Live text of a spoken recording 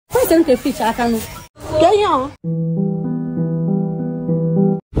send the fish. I can.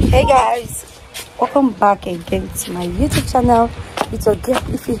 Hey guys, welcome back again to my YouTube channel. It's a girl.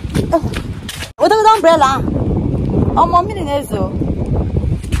 If you what the umbrella? Oh, mommy,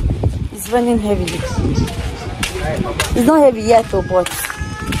 it's raining heavily. It's not heavy yet, though, but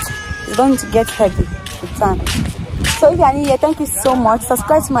it's going to get heavy with time. So if you are new here, thank you so much.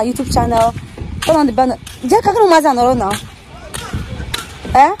 Subscribe to my YouTube channel. Turn on the bell.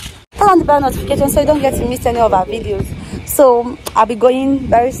 Turn on the bell notification so you don't get to miss any of our videos. So I'll be going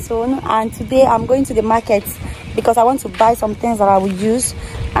very soon, and today I'm going to the market because I want to buy some things that I will use,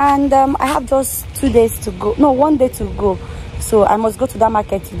 and I have just 2 days to go. No, 1 day to go. So I must go to that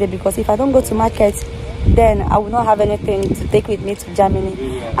market today, because if I don't go to market, then I will not have anything to take with me to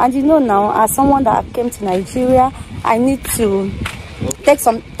Germany. And you know, now as someone that came to Nigeria, I need to take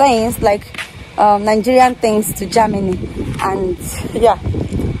some things like Nigerian things to Germany, and yeah,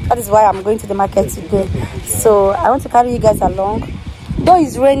 that is why I'm going to the market today. So I want to carry you guys along. Though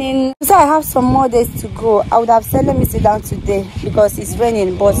it's raining, so I have some more days to go. I would have said let me sit down today because it's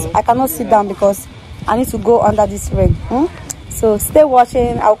raining, but I cannot sit down because I need to go under this rain. So stay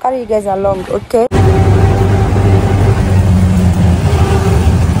watching. I'll carry you guys along, okay?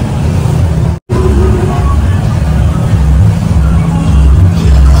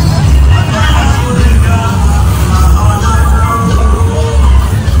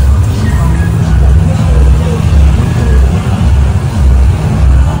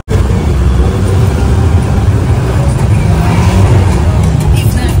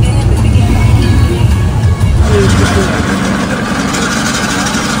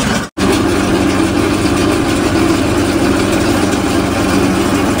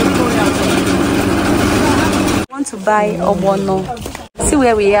 To buy ogbono. See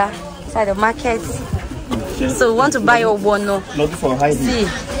where we are inside the market. So we want to buy ogbono. See.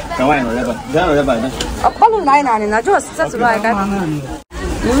 I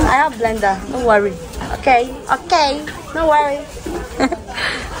have blender. Don't worry. Okay. Don't worry.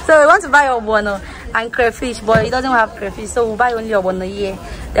 So we want to buy ogbono and crayfish, but it doesn't have crayfish, so we'll buy only ogbono here.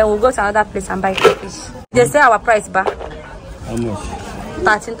 Then we'll go to another place and buy crayfish. They say our price back. How much?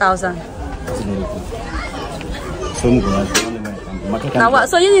 13,000. Now what?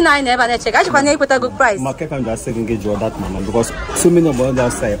 So you need 9 never check. I should put a good price. Market can just engage you that man because so many of them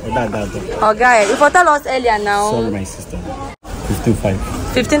outside or that. Okay, if you tell us earlier now. Sorry, my sister.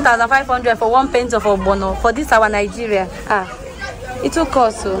 15,500 for one paint of ogbono for this our Nigeria. It will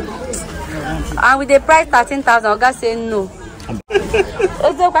cost so. And with the price 13,000, God say no.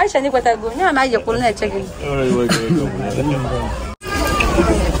 Also, I should put a good. No, I'm not going checking.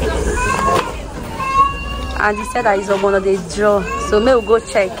 And he said that it's one of the draw, so maybe we'll go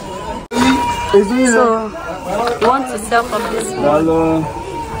check. So we want to sell from this one. Hello.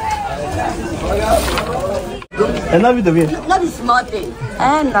 And now we do it. Not small thing.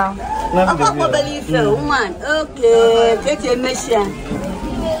 And now. I can't believe so, woman. Okay, take your mission.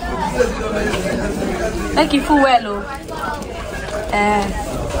 Thank you for well.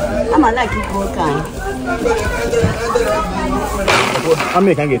 I'm a like it more kind. How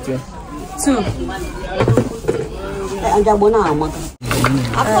many can I get you? 2. I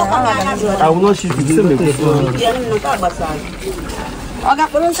will not shoot you. I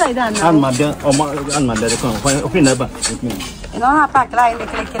got one side down. And my bed, or my bed, open never with me. You know, I pack line the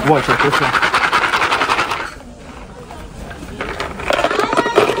click. Watch it.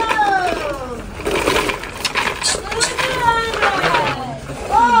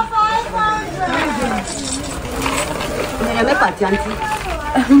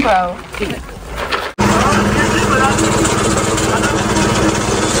 Wow.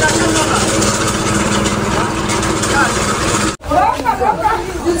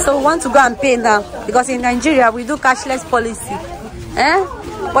 So we want to go and pay now because in Nigeria we do cashless policy.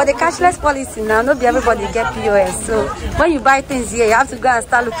 But the cashless policy now, not everybody get POS. So when you buy things here, you have to go and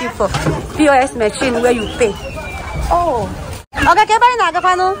start looking for POS machine where you pay. Oh. Okay, can buy now,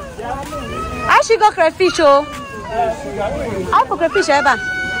 Gapano? I should go crayfish. I go crayfish ever.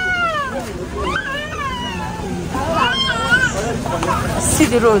 See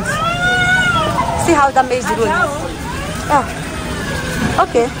the road. See how damaged the road is. Oh.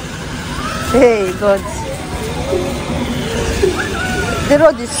 Okay. Hey God. The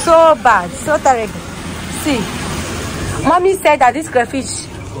road is so bad, so terrible. See. Mommy said that this crayfish,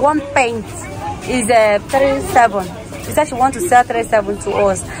 one paint is 37. She said she wants to sell 37 to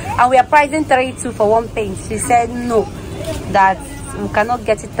us. And we are pricing 32 for one paint. She said no, that we cannot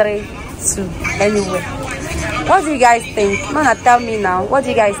get it 32 anyway. What do you guys think? Mama, tell me now. What do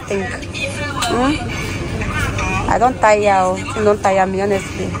you guys think? I don't tire. You don't tire me,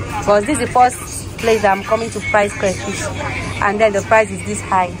 honestly. Because this is the first place that I'm coming to price crayfish, and then the price is this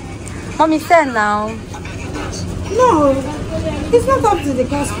high. Mommy said now. No, it's not up to the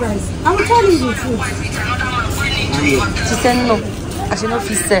cost price. I'm telling you the truth. She said no. I should not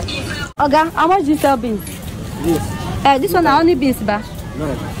fish sell. Okay, how much do you sell beans? This. This one are only beans, ba? No.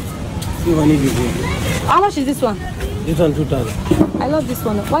 You only give me. How much is this one? This one 2,000. I love this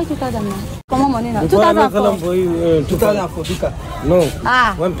one. Why 2,000 now? Come on, money now. 2,000 2,000 for 2,000 No.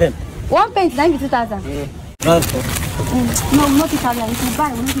 Ah. 1 pen. 1 pence, then 2,000. Transport. No, not Italian. If you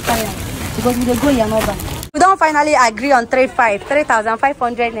buy, we not Italian. Because we go here and over. We don't finally agree on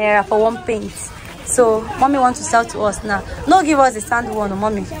 3,500 naira for 1 paint. So, mommy wants to sell to us now. No, give us the sand one,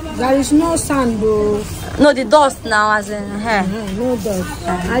 mommy. There is no sand, bro. No, the dust now, as in here. No dust.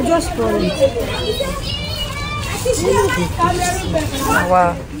 I just pour it.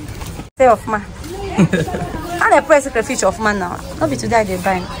 Wow. Say off, man. And I price the fish of man now. Not be today they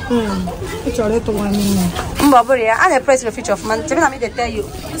buy. It's already to 1 minute. And I price the fish of man. Tell me they tell you.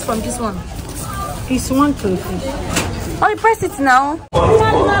 It's from this one. It's 1 crayfish. Oh, you press it now.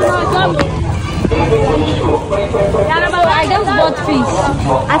 I just bought fish.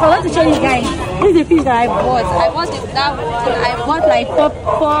 I forgot to show you guys. This is the fish that I bought. I bought that one. I bought like four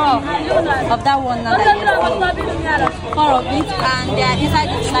of that one now. 4 of it, and they are inside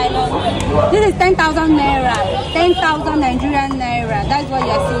the nylon. This is 10,000 naira. 10,000 Nigerian naira. That's what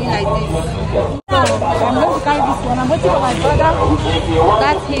you are seeing like this. So I'm going to carry this one. I'm waiting for my brother.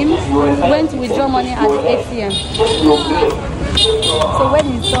 That's him. Went to withdraw money at the ATM. So when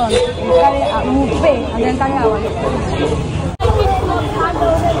he's done, we'll pay and then carry our.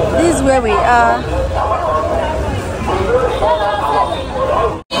 This is where we are.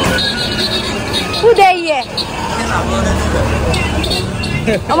 Who they here?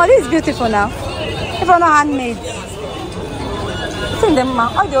 Oh, this is beautiful now. If I'm not handmade. It's in them,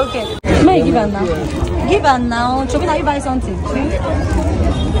 ma. Oh, they okay. May you give her now? Give her now. Chobina, you buy something.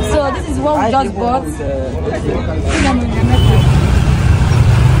 So this is what we just bought.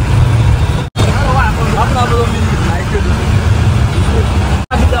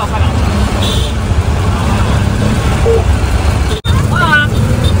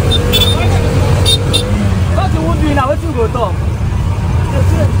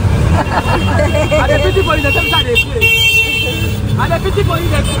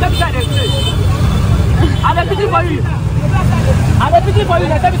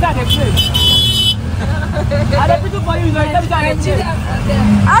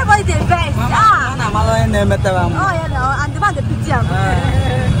 Everybody the best. Oh, yeah, no, and the man the picture.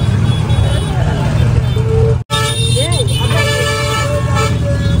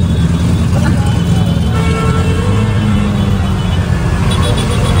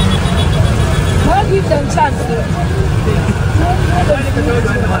 Don't give them chance.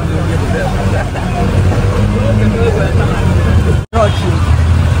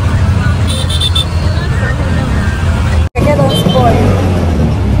 Get on spoil.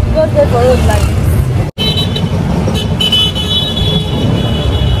 Just go for road like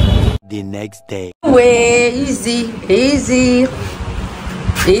the next day. way easy,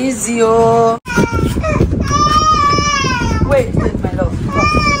 oh. Wait, my love.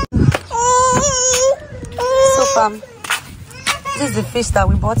 So this is the fish that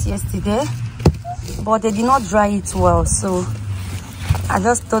we bought yesterday, but they did not dry it well, so I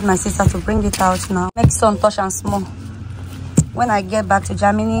just told my sister to bring it out now, make some touch and small. When I get back to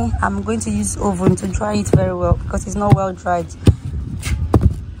Germany, I'm going to use oven to dry it very well because it's not well dried.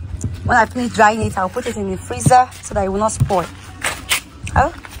 When I finish drying it, I'll put it in the freezer so that it will not spoil.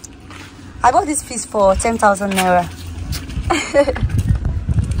 Oh, I bought this fish for 10,000 naira.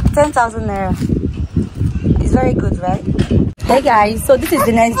 10,000 naira. It's very good, right? Hey guys, so this is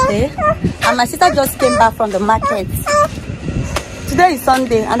the next day, and my sister just came back from the market. Today is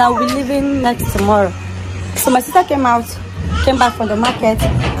Sunday, and I'll be leaving next tomorrow. So my sister came back from the market.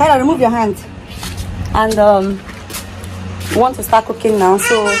 Kyla, remove your hand. And want to start cooking now,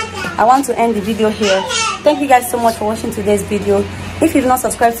 so I want to end the video here. Thank you guys so much for watching today's video. If you've not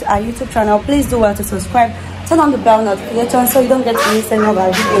subscribed to our YouTube channel, please do well to subscribe. Turn on the bell notification so you don't get to miss any of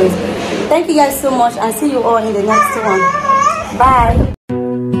our videos. Thank you guys so much, and see you all in the next one. Bye.